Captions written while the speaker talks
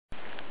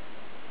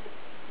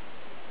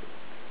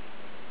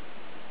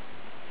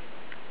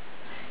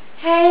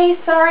Hey,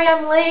 sorry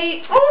I'm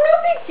late. Oh, no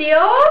big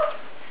deal.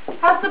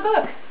 How's the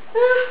book?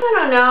 I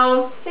don't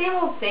know. Same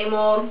old, same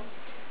old.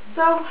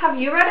 So, have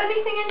you read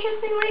anything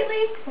interesting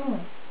lately?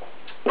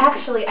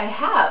 Actually, I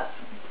have.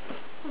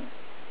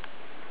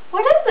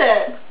 What is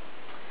it?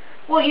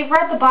 Well, you've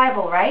read the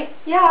Bible, right?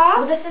 Yeah.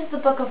 Well, this is the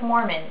Book of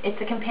Mormon. It's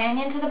a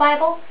companion to the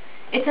Bible.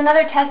 It's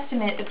another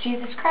testament of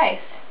Jesus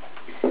Christ.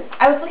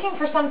 I was looking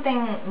for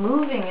something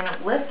moving and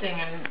uplifting,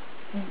 and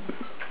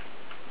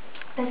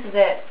this is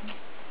it.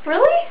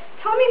 Really?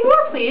 Tell me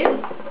more, please.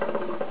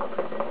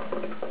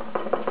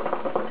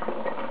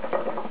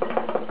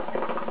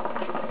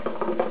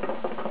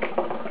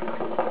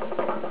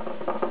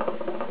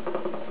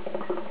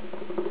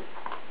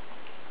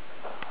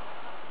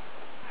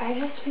 I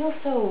just feel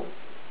so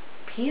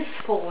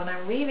peaceful when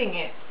I'm reading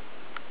it,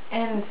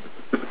 and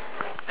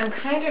I'm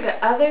kinder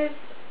to others,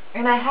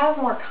 and I have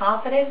more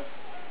confidence.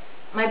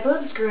 My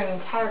boobs grew an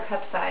entire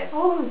cup size.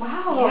 Oh,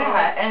 wow.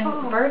 Yeah,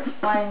 and birds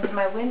fly into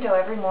my window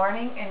every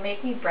morning and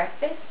make me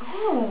breakfast.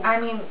 Oh, I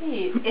mean,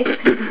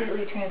 it's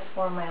completely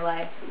transformed my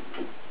life.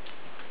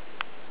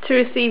 To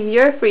receive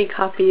your free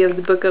copy of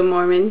the Book of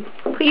Mormon,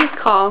 please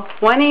call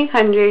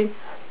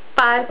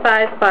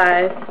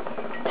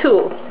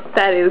 1-800-555-TOOL.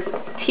 That is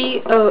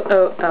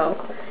TOOL.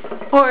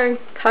 Or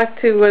talk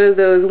to one of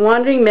those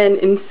wandering men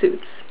in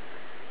suits.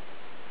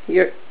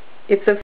 It's a